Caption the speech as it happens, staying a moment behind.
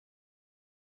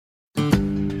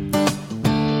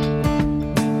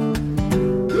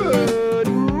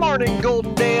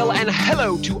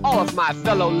hello to all of my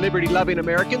fellow liberty-loving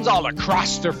Americans all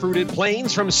across the fruited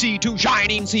plains from sea to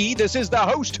shining sea. This is the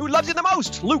host who loves you the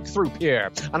most, Luke Throop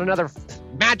here, on another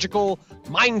magical,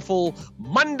 mindful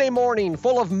Monday morning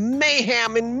full of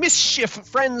mayhem and mischief.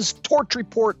 Friends, Torch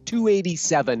Report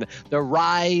 287, the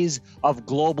rise of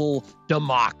global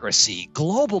democracy.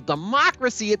 Global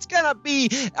democracy, it's going to be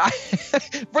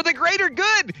for the greater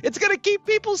good. It's going to keep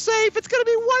people safe. It's going to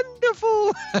be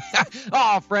wonderful.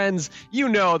 Oh, friends, you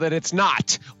know that it's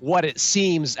not what it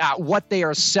seems. What they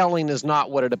are selling is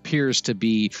not what it appears to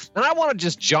be. And I want to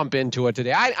just jump into it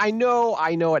today. I know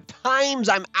at times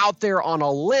I'm out there on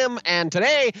a limb, and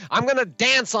today I'm going to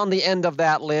dance on the end of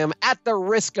that limb at the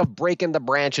risk of breaking the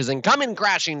branches and coming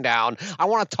crashing down. I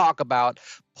want to talk about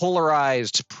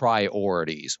polarized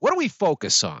priorities. What do we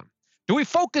focus on? Do we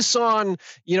focus on,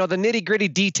 the nitty-gritty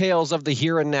details of the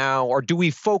here and now, or do we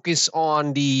focus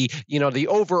on the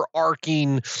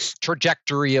overarching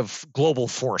trajectory of global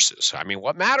forces? I mean,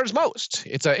 what matters most?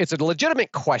 It's a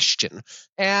legitimate question.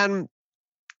 And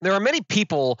there are many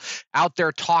people out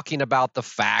there talking about the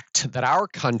fact that our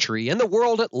country and the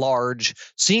world at large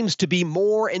seems to be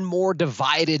more and more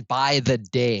divided by the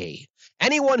day.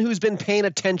 Anyone who's been paying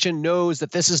attention knows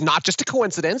that this is not just a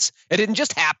coincidence. It didn't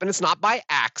just happen. It's not by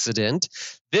accident.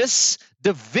 This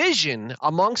division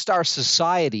amongst our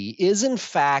society is, in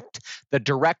fact, the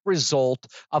direct result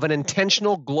of an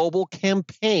intentional global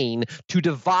campaign to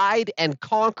divide and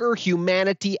conquer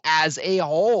humanity as a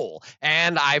whole.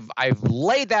 And I've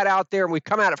laid that out there, and we've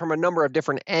come at it from a number of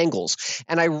different angles.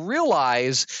 And I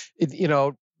realize,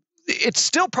 it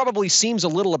still probably seems a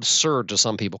little absurd to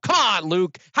some people. Come on,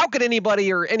 Luke. How could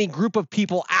anybody or any group of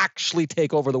people actually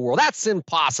take over the world? That's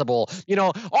impossible.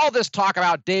 All this talk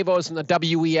about Davos and the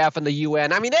WEF and the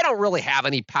UN, I mean, they don't really have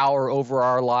any power over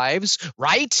our lives,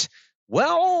 right?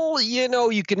 Well,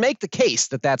 you can make the case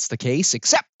that that's the case,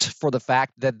 except for the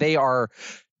fact that they are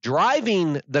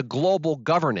driving the global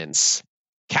governance,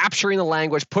 capturing the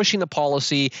language, pushing the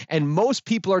policy, and most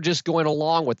people are just going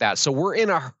along with that. So we're in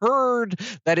a herd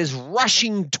that is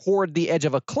rushing toward the edge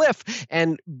of a cliff,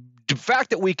 and the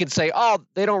fact that we can say, oh,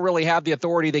 they don't really have the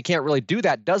authority, they can't really do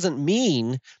that, doesn't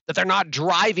mean that they're not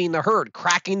driving the herd,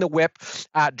 cracking the whip,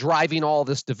 driving all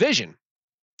this division.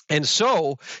 And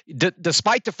so,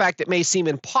 despite the fact that it may seem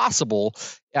impossible,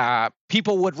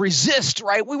 people would resist,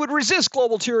 right? We would resist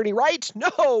global tyranny, right?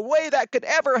 No way that could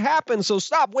ever happen. So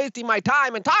stop wasting my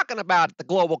time and talking about the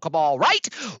global cabal, right?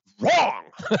 Wrong.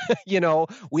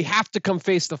 We have to come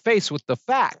face to face with the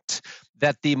fact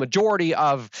that the majority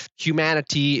of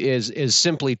humanity is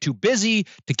simply too busy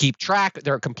to keep track.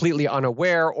 They're completely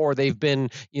unaware, or they've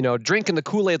been, drinking the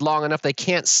Kool-Aid long enough they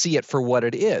can't see it for what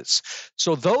it is.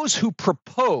 So those who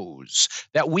propose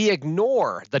that we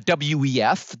ignore the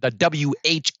WEF, the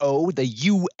WHO, the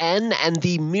UN, and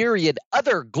the myriad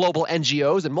other global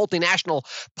NGOs and multinational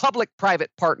public-private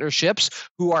partnerships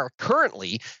who are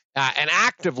currently and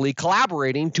actively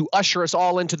collaborating to usher us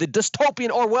all into the dystopian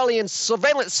Orwellian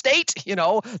surveillance state,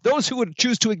 those who would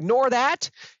choose to ignore that,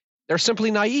 they're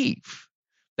simply naive.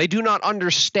 They do not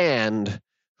understand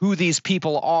who these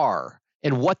people are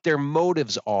and what their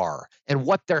motives are and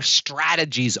what their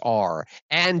strategies are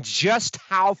and just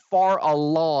how far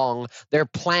along their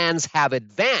plans have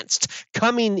advanced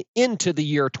coming into the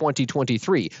year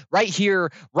 2023. Right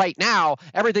here, right now,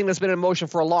 everything that's been in motion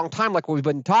for a long time, like we've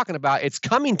been talking about, it's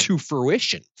coming to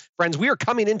fruition. Friends, we are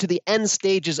coming into the end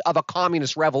stages of a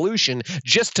communist revolution,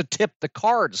 just to tip the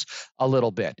cards a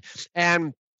little bit.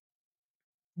 And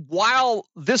while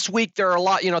this week there are a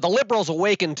lot, the liberals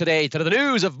awakened today to the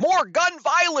news of more gun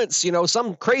violence.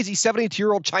 Some crazy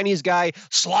 72-year-old Chinese guy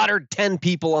slaughtered 10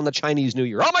 people on the Chinese New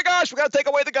Year. Oh my gosh, we got to take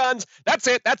away the guns. That's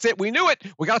it. We knew it.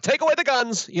 We got to take away the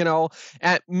guns,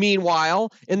 And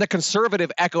meanwhile, in the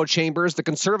conservative echo chambers, the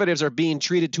conservatives are being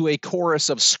treated to a chorus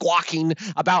of squawking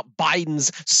about Biden's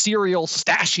serial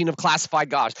stashing of classified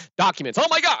documents. Oh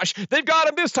my gosh, they've got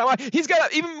him this time. He's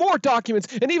got even more documents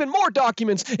and even more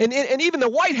documents. And even the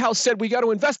White House said we got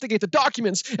to investigate the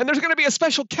documents, and there's going to be a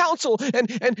special counsel,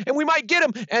 and we might get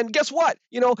him. And guess what?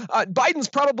 Biden's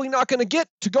probably not going to get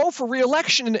to go for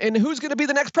re-election, and who's going to be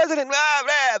the next president?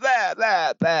 Blah, blah,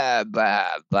 blah, blah,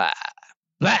 blah, blah,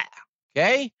 blah.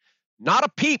 Okay? Not a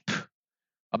peep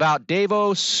about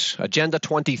Davos, Agenda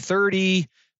 2030,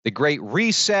 the Great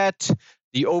Reset,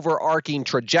 the overarching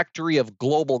trajectory of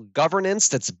global governance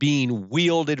that's being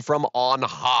wielded from on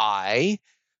high.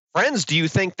 Friends, do you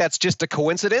think that's just a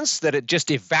coincidence that it just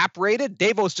evaporated?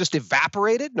 Davos just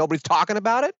evaporated? Nobody's talking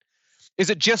about it? Is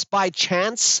it just by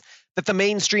chance that the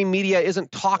mainstream media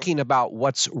isn't talking about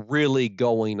what's really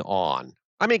going on?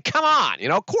 I mean, come on,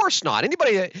 of course not.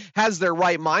 Anybody that has their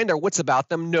right mind or wits about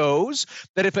them knows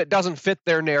that if it doesn't fit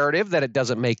their narrative, that it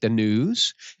doesn't make the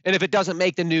news. And if it doesn't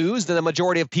make the news, then the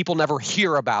majority of people never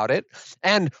hear about it.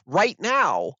 And right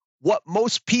now, what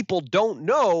most people don't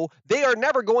know, they are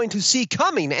never going to see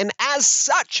coming. And as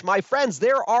such, my friends,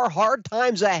 there are hard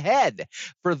times ahead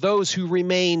for those who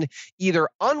remain either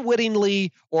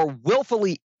unwittingly or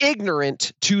willfully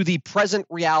ignorant to the present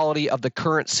reality of the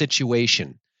current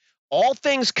situation. All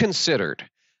things considered,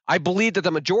 I believe that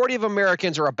the majority of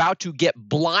Americans are about to get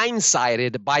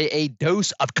blindsided by a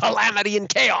dose of calamity and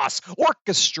chaos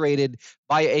orchestrated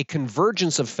by a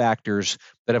convergence of factors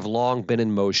that have long been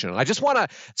in motion. I just want to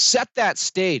set that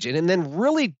stage and then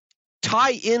really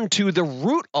tie into the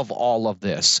root of all of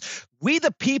this. We,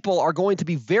 the people, are going to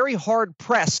be very hard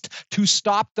pressed to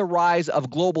stop the rise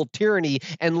of global tyranny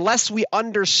unless we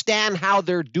understand how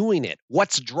they're doing it,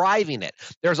 what's driving it.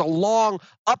 There's a long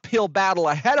uphill battle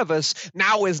ahead of us.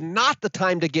 Now is not the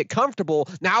time to get comfortable.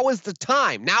 Now is the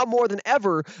time. Now more than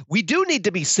ever, we do need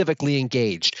to be civically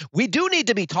engaged. We do need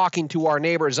to be talking to our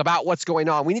neighbors about what's going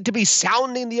on. We need to be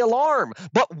sounding the alarm.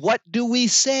 But what do we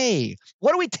say?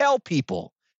 What do we tell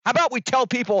people? How about we tell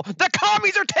people the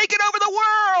commies are taking over the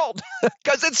world?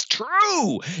 Because it's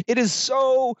true. It is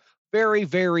so very,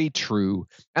 very true.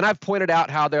 And I've pointed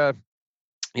out how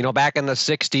back in the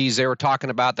 60s, they were talking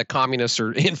about the communists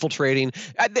are infiltrating.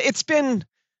 It's been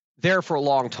there for a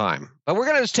long time. But we're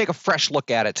going to just take a fresh look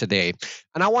at it today.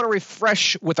 And I want to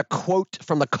refresh with a quote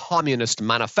from the Communist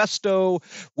Manifesto,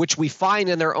 which we find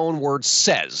in their own words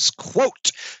says,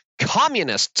 quote,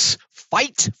 "Communists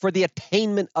fight for the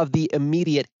attainment of the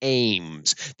immediate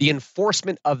aims, the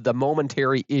enforcement of the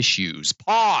momentary issues."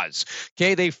 Pause.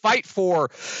 Okay, they fight for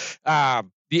the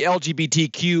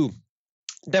LGBTQ,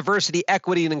 diversity,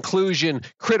 equity, and inclusion,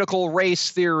 critical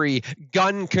race theory,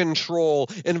 gun control,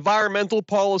 environmental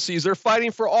policies. They're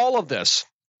fighting for all of this.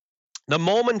 The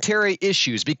momentary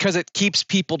issues, because it keeps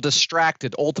people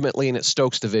distracted ultimately, and it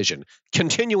stokes division.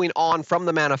 Continuing on from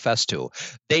the manifesto,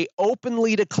 they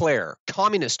openly declare,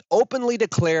 communists openly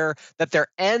declare, that their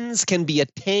ends can be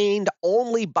attained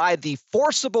only by the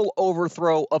forcible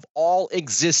overthrow of all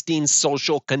existing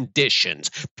social conditions.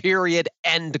 Period.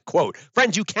 End quote.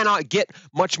 Friends, you cannot get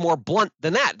much more blunt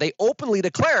than that. They openly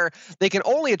declare they can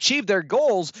only achieve their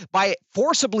goals by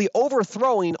forcibly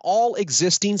overthrowing all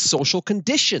existing social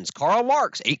conditions. Karl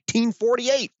Marx,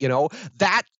 1848,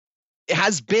 that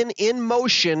has been in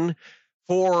motion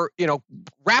for,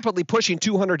 rapidly pushing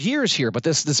 200 years here. But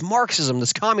this Marxism,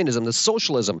 this communism, this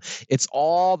socialism, it's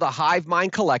all the hive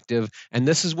mind collective. And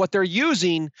this is what they're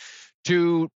using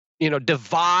to,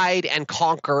 divide and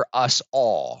conquer us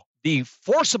all. The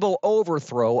forcible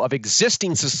overthrow of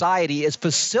existing society is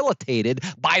facilitated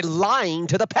by lying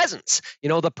to the peasants.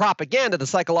 The propaganda, the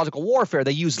psychological warfare,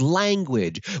 they use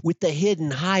language with the hidden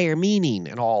higher meaning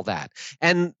and all that.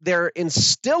 And they're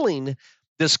instilling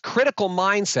this critical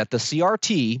mindset, the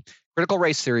CRT, critical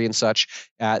race theory and such,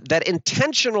 that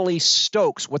intentionally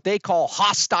stokes what they call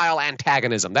hostile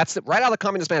antagonism. That's right out of the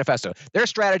Communist Manifesto. Their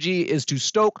strategy is to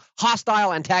stoke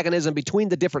hostile antagonism between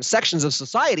the different sections of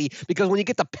society, because when you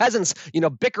get the peasants,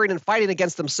 bickering and fighting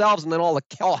against themselves, and then all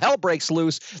hell breaks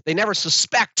loose, they never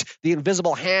suspect the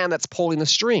invisible hand that's pulling the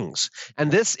strings.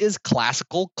 And this is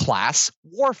classical class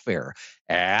warfare.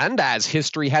 And as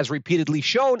history has repeatedly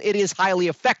shown, it is highly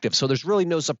effective. So there's really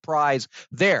no surprise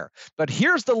there. But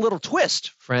here's the little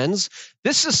twist, friends.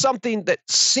 This is something that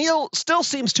still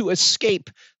seems to escape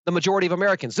the majority of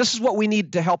Americans. This is what we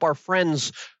need to help our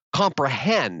friends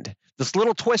comprehend. This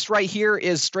little twist right here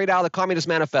is straight out of the Communist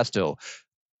Manifesto.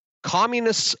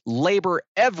 Communists labor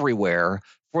everywhere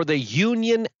for the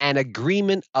union and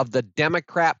agreement of the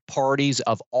Democrat parties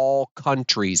of all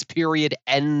countries, period,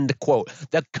 end quote.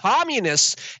 The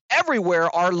communists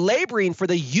everywhere are laboring for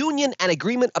the union and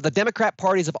agreement of the Democrat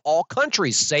parties of all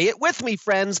countries. Say it with me,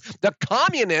 friends. The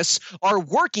communists are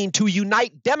working to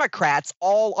unite Democrats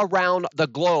all around the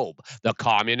globe. The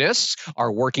communists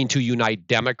are working to unite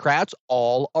Democrats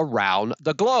all around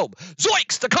the globe.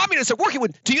 Zoinks! The communists are working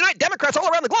to unite Democrats all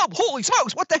around the globe. Holy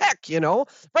smokes, what the heck,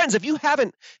 Friends, if you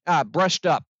haven't brushed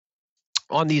up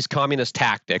on these communist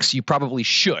tactics, you probably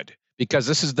should, because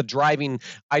this is the driving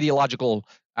ideological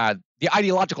the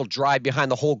ideological drive behind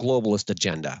the whole globalist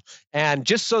agenda. And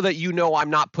just so that you know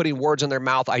I'm not putting words in their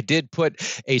mouth, I did put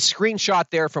a screenshot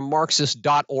there from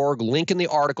Marxist.org, link in the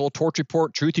article, Torch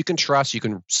Report, Truth You Can Trust. You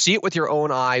can see it with your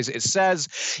own eyes. It says,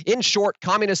 in short,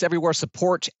 communists everywhere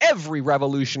support every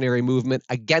revolutionary movement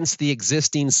against the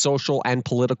existing social and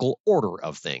political order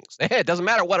of things. It doesn't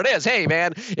matter what it is. Hey,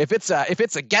 man, if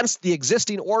it's against the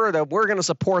existing order, then we're going to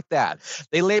support that.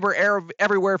 They labor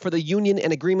everywhere for the union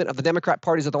and agreement of the Democrat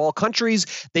parties of all countries.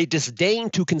 They disdain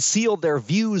to conceal their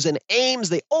views and aims.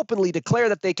 They openly declare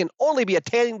that they can only be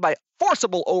attained by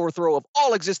forcible overthrow of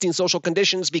all existing social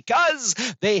conditions because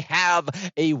they have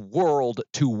a world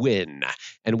to win.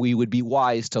 And we would be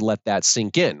wise to let that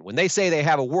sink in. When they say they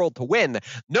have a world to win,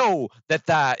 know that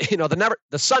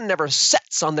the sun never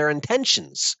sets on their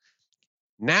intentions.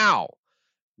 Now,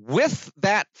 with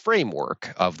that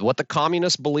framework of what the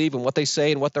communists believe and what they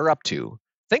say and what they're up to,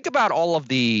 think about all of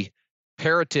the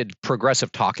parroted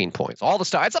progressive talking points, all the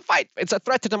stuff. It's a fight. It's a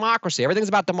threat to democracy. Everything's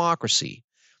about democracy.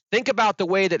 Think about the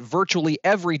way that virtually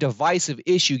every divisive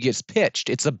issue gets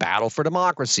pitched. It's a battle for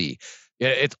democracy.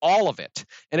 It's all of it.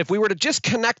 And if we were to just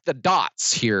connect the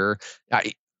dots here,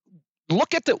 I want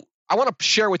to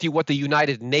share with you what the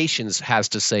United Nations has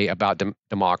to say about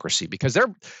democracy, because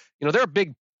they're a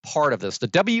big part of this. The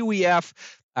WEF,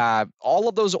 all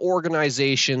of those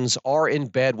organizations are in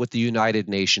bed with the United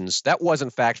Nations. That was, in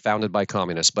fact, founded by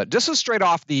communists. But this is straight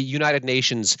off the United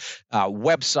Nations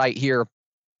website here,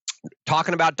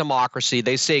 talking about democracy.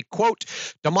 They say, quote,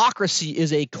 democracy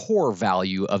is a core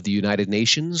value of the United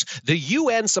Nations. The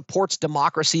UN supports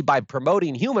democracy by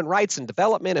promoting human rights and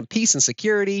development and peace and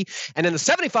security. And in the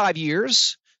 75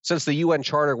 years since the UN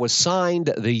Charter was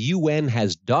signed, the UN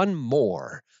has done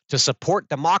more to support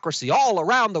democracy all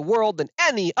around the world than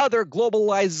any other global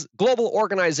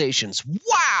organizations.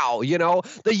 Wow,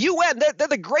 the UN, they're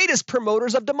the greatest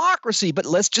promoters of democracy. But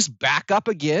let's just back up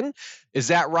again. Is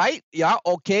that right? Yeah,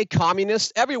 okay,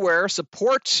 communists everywhere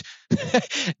support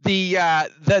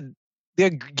the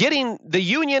getting the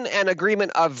union and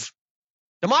agreement of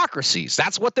democracies.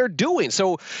 That's what they're doing.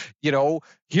 So,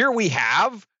 here we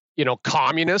have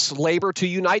communists labor to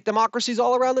unite democracies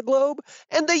all around the globe,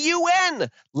 and the UN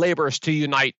labors to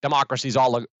unite democracies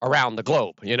all around the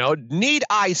globe. Need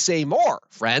I say more,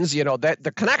 friends? That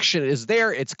the connection is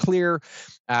there. It's clear.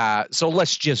 So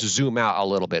let's just zoom out a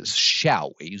little bit,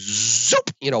 shall we? Zoop,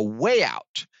 way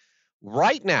out.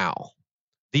 Right now,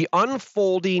 the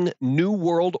unfolding New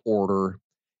World Order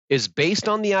is based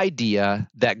on the idea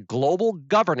that global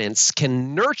governance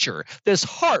can nurture this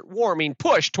heartwarming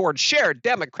push towards shared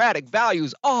democratic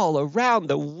values all around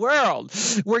the world.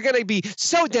 We're going to be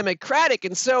so democratic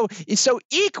and so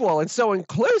equal and so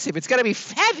inclusive. It's going to be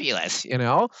fabulous, And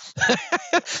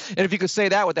if you could say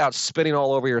that without spitting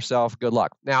all over yourself, good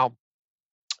luck. Now,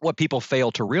 what people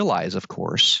fail to realize, of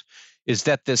course, is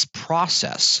that this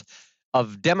process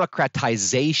of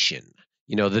democratization,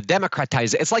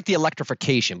 it's like the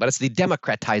electrification, but it's the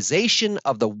democratization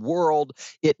of the world.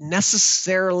 It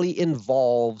necessarily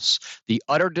involves the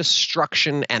utter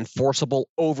destruction and forcible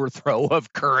overthrow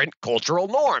of current cultural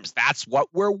norms. That's what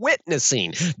we're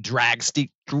witnessing. Drag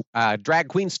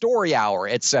queen story hour,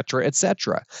 et cetera, et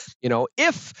cetera.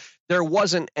 If there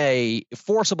wasn't a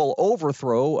forcible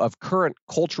overthrow of current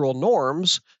cultural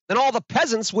norms, then all the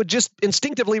peasants would just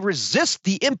instinctively resist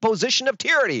the imposition of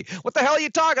tyranny. What the hell are you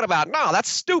talking about? No, that's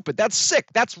stupid. That's sick.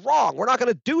 That's wrong. We're not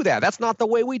going to do that. That's not the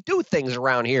way we do things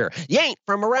around here. You ain't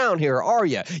from around here, are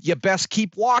you? You best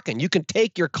keep walking. You can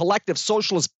take your collective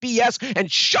socialist BS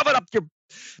and shove it up your...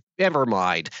 Never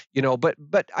mind.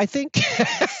 But I think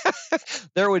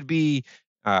there would be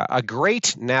a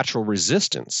great natural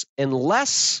resistance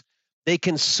unless they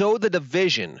can sow the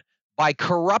division by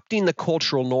corrupting the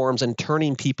cultural norms and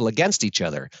turning people against each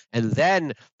other. And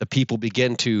then the people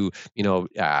begin to,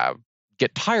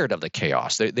 get tired of the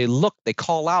chaos. They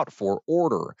call out for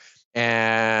order.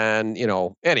 And,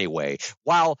 anyway,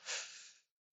 while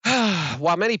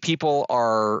many people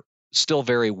are still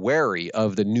very wary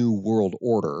of the New World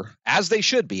Order, as they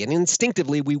should be, and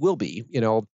instinctively we will be,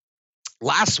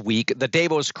 last week, the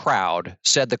Davos crowd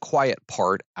said the quiet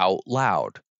part out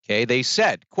loud. Okay, they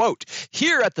said, quote,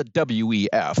 here at the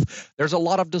WEF, there's a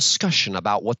lot of discussion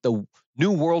about what the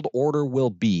New World Order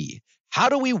will be. How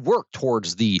do we work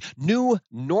towards the new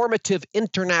normative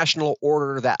international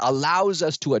order that allows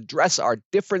us to address our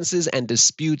differences and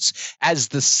disputes as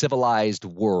the civilized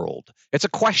world? It's a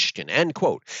question, end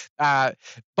quote.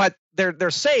 But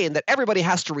they're saying that everybody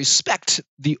has to respect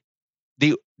the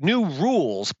new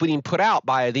rules being put out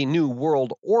by the New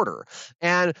World Order.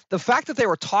 And the fact that they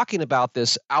were talking about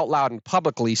this out loud and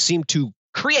publicly seemed to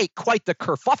create quite the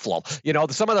kerfuffle.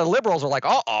 Some of the liberals are like,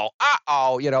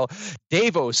 uh-oh.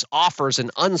 Davos offers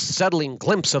an unsettling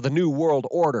glimpse of the New World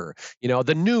Order.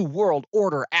 The New World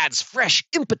Order adds fresh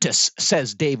impetus,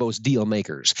 says Davos deal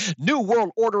makers. New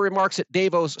World Order remarks at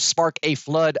Davos spark a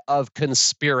flood of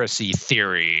conspiracy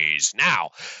theories.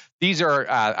 Now, these are,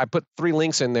 I put 3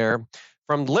 links in there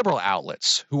from liberal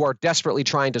outlets who are desperately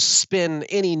trying to spin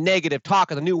any negative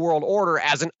talk of the New World Order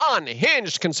as an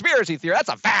unhinged conspiracy theory. That's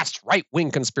a vast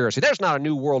right-wing conspiracy. There's not a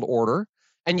New World Order.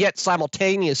 And yet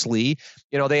simultaneously,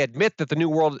 they admit that the New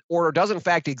World Order does in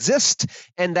fact exist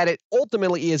and that it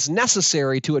ultimately is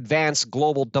necessary to advance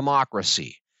global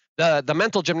democracy. The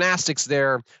mental gymnastics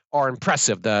there are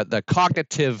impressive. The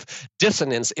cognitive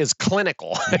dissonance is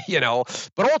clinical,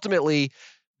 But ultimately,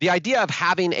 the idea of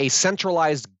having a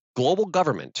centralized global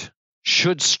government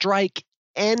should strike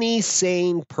any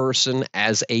sane person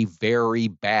as a very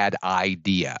bad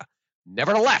idea.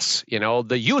 Nevertheless,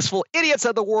 the useful idiots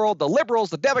of the world, the liberals,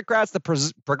 the Democrats, the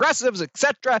progressives,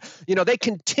 etc., they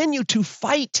continue to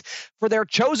fight for their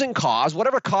chosen cause,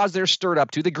 whatever cause they're stirred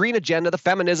up to, the green agenda, the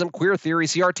feminism, queer theory,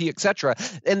 CRT, etc.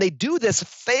 And they do this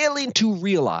failing to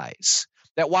realize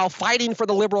that while fighting for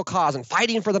the liberal cause and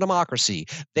fighting for the democracy,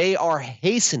 they are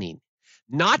hastening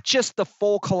not just the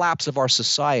full collapse of our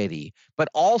society, but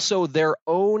also their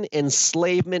own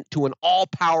enslavement to an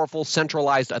all-powerful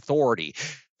centralized authority.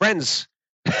 Friends,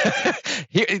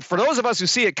 for those of us who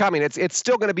see it coming, it's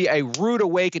still going to be a rude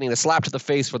awakening, a slap to the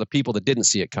face for the people that didn't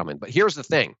see it coming. But here's the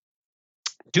thing.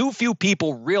 Too few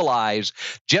people realize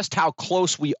just how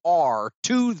close we are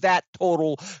to that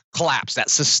total collapse, that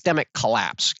systemic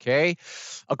collapse, okay?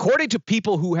 According to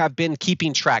people who have been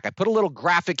keeping track, I put a little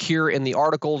graphic here in the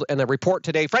article and the report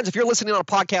today. Friends, if you're listening on a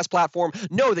podcast platform,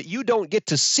 know that you don't get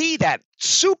to see that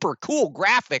super cool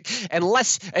graphic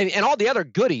unless and all the other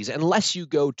goodies unless you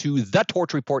go to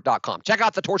thetorchreport.com. Check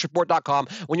out thetorchreport.com.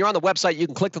 When you're on the website, you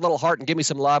can click the little heart and give me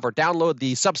some love or download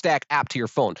the Substack app to your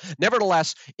phone.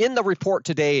 Nevertheless, in the report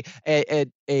today, a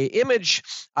image,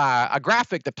 a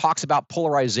graphic that talks about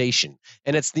polarization,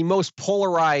 and it's the most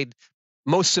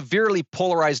severely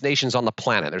polarized nations on the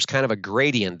planet. There's kind of a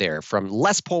gradient there from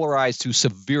less polarized to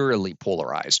severely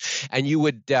polarized. And you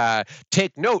would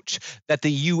take note that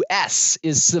the U.S.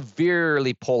 is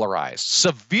severely polarized.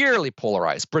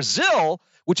 Brazil,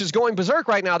 which is going berserk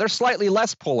right now, they're slightly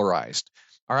less polarized.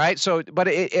 All right. So, but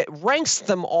it ranks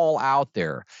them all out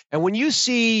there. And when you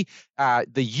see the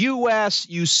U.S.,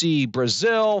 you see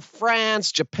Brazil,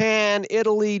 France, Japan,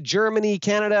 Italy, Germany,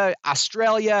 Canada,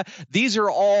 Australia. These are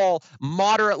all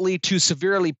moderately to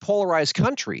severely polarized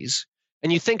countries.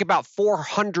 And you think about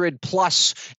 400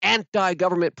 plus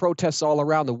anti-government protests all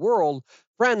around the world.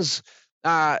 Friends,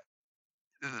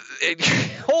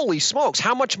 holy smokes,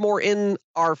 how much more in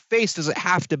our face does it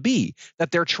have to be that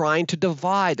they're trying to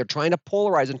divide, they're trying to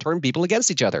polarize and turn people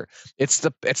against each other? It's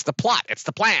the plot, it's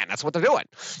the plan. That's what they're doing.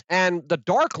 And the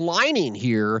dark lining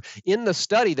here in the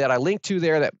study that I linked to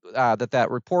there, that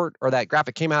report or that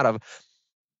graphic came out of,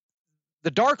 the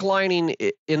dark lining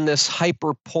in this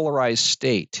hyper polarized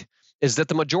state is that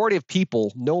the majority of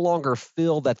people no longer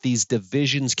feel that these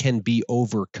divisions can be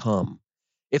overcome.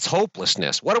 It's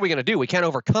hopelessness. What are we going to do? We can't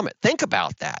overcome it. Think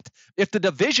about that. If the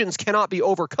divisions cannot be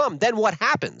overcome, then what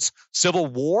happens? Civil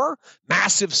war?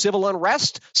 Massive civil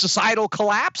unrest? Societal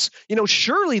collapse?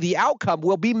 Surely the outcome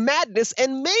will be madness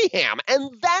and mayhem. And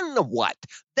then what?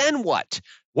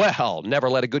 Well, never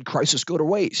let a good crisis go to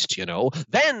waste,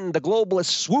 Then the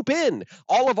globalists swoop in.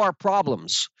 All of our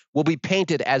problems will be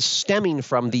painted as stemming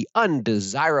from the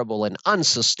undesirable and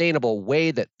unsustainable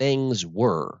way that things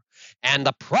were. And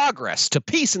the progress to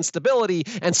peace and stability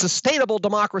and sustainable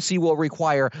democracy will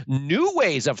require new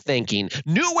ways of thinking,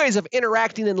 new ways of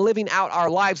interacting and living out our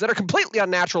lives that are completely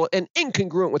unnatural and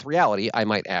incongruent with reality, I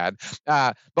might add.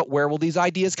 But where will these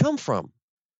ideas come from?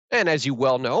 And as you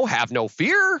well know, have no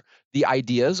fear, the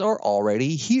ideas are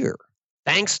already here.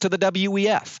 Thanks to the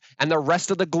WEF and the rest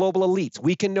of the global elites,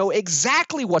 we can know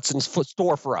exactly what's in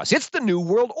store for us. It's the New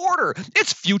World Order.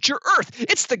 It's future Earth.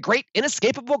 It's the great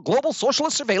inescapable global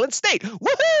socialist surveillance state.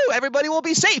 Woohoo! Everybody will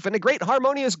be safe in a great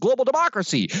harmonious global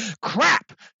democracy.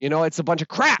 Crap. It's a bunch of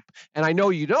crap. And I know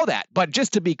you know that. But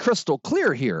just to be crystal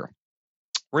clear here,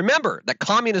 remember that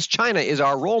communist China is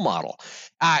our role model.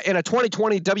 In a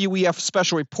 2020 WEF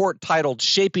special report titled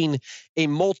Shaping a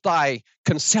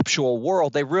Multi-Conceptual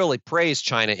World, they really praise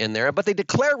China in there, but they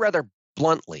declare rather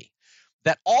bluntly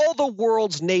that all the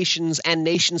world's nations and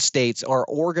nation states are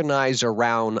organized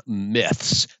around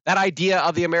myths. That idea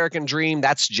of the American dream,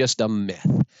 that's just a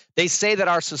myth. They say that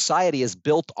our society is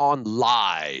built on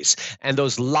lies, and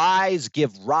those lies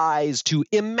give rise to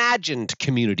imagined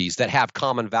communities that have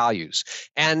common values.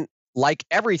 And like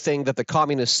everything that the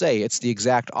communists say, it's the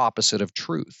exact opposite of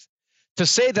truth. To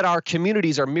say that our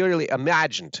communities are merely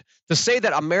imagined, to say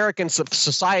that American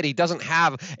society doesn't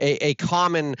have a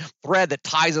common thread that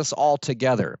ties us all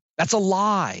together, that's a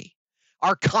lie.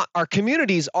 Our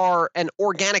communities are an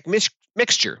organic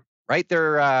mixture, right?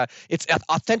 It's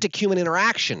authentic human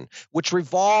interaction, which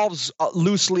revolves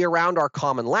loosely around our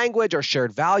common language, our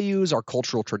shared values, our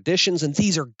cultural traditions, and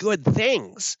these are good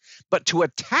things. But to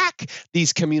attack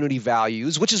these community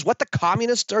values, which is what the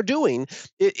communists are doing,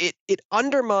 it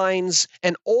undermines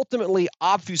and ultimately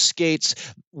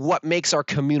obfuscates what makes our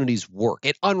communities work.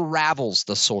 It unravels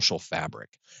the social fabric.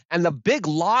 And the big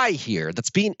lie here that's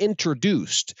being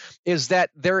introduced is that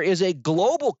there is a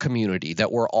global community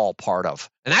that we're all part of.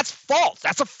 And that's false.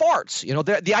 That's a farce. You know,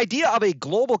 the idea of a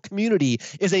global community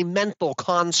is a mental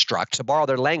construct, to borrow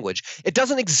their language. It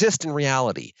doesn't exist in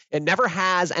reality. It never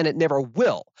has, and it never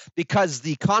will, because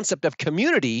the concept of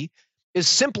community is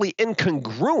simply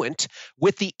incongruent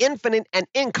with the infinite and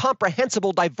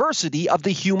incomprehensible diversity of the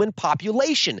human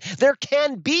population. There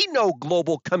can be no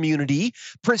global community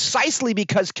precisely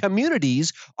because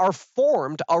communities are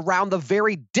formed around the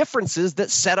very differences that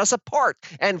set us apart.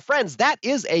 And friends, that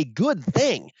is a good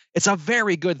thing. It's a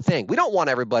very good thing. We don't want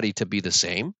everybody to be the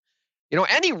same. You know,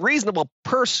 any reasonable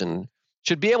person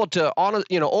should be able to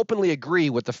openly agree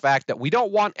with the fact that we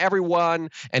don't want everyone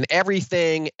and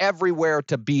everything everywhere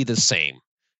to be the same.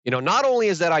 You know, not only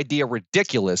is that idea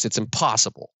ridiculous, it's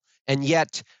impossible. And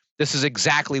yet, this is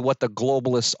exactly what the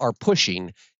globalists are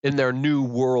pushing in their new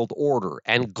world order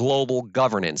and global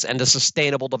governance and the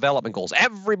sustainable development goals.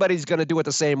 Everybody's going to do it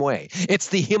the same way. It's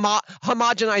the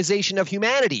homogenization of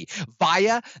humanity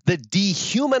via the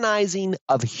dehumanizing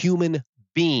of human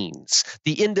beings.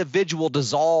 The individual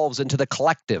dissolves into the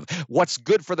collective. What's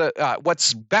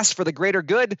best for the greater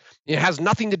good? It has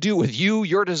nothing to do with you,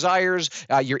 your desires,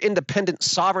 your independent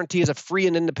sovereignty as a free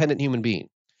and independent human being.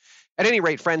 At any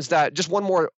rate, friends, just one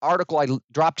more article I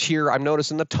dropped here. I'm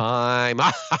noticing the time.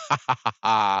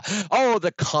 Oh,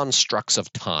 the constructs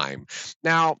of time.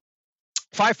 Now,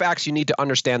 5 facts you need to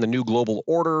understand the new global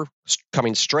order,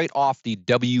 coming straight off the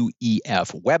WEF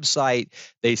website.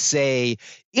 They say,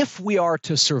 if we are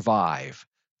to survive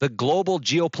the global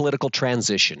geopolitical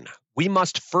transition, we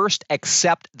must first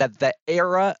accept that the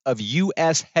era of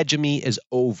U.S. hegemony is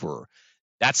over.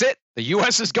 That's it. The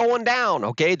U.S. is going down,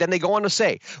 okay? Then they go on to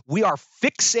say, we are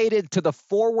fixated to the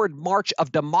forward march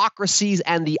of democracies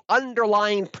and the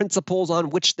underlying principles on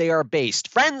which they are based.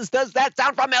 Friends, does that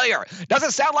sound familiar? Does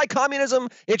it sound like communism?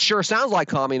 It sure sounds like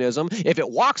communism. If it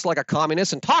walks like a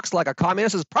communist and talks like a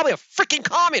communist, it's probably a freaking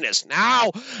communist.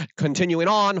 Now, continuing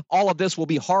on, all of this will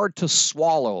be hard to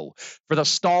swallow for the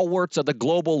stalwarts of the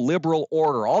global liberal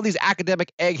order, all these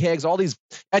academic eggheads, all these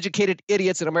educated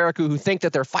idiots in America who think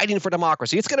that they're fighting for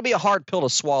democracy. It's going to be a hard pill to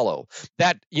swallow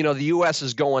that, you know, the U.S.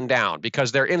 is going down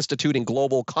because they're instituting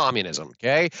global communism,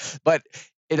 okay? But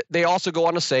they also go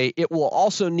on to say it will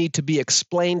also need to be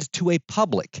explained to a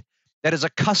public that is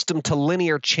accustomed to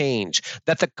linear change,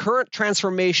 that the current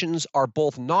transformations are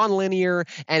both nonlinear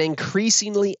and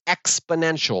increasingly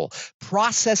exponential,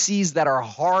 processes that are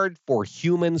hard for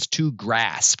humans to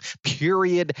grasp,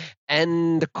 period,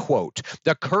 end quote.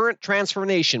 The current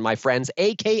transformation, my friends,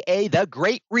 aka the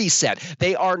Great Reset,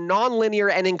 they are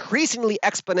nonlinear and increasingly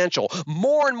exponential.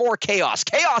 More and more chaos.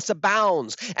 Chaos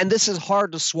abounds, and this is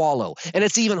hard to swallow, and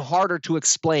it's even harder to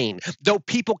explain. Though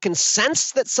people can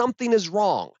sense that something is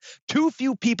wrong, too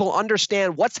few people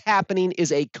understand what's happening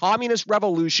is a communist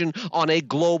revolution on a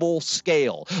global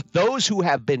scale. Those who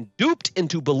have been duped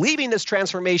into believing this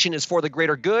transformation is for the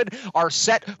greater good are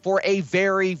set for a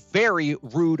very, very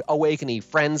rude awakening.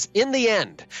 Friends, in the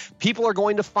end, people are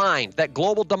going to find that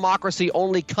global democracy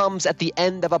only comes at the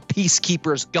end of a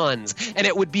peacekeeper's guns, and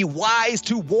it would be wise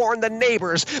to warn the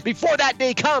neighbors before that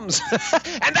day comes.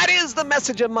 And that is the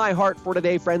message of my heart for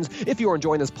today, friends. If you're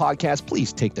enjoying this podcast,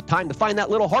 please take the time to find that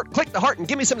little heart, click the heart, and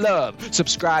give me some love.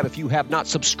 Subscribe if you have not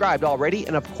subscribed already.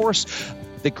 And of course,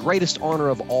 the greatest honor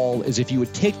of all is if you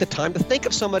would take the time to think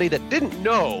of somebody that didn't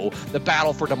know the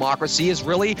battle for democracy is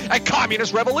really a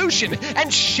communist revolution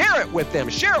and share it with them.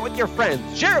 Share it with your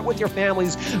friends. Share it with your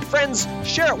families. Friends,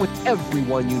 share it with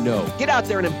everyone you know. Get out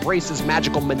there and embrace this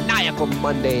magical, maniacal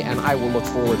Monday, and I will look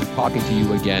forward to talking to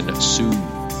you again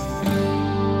soon.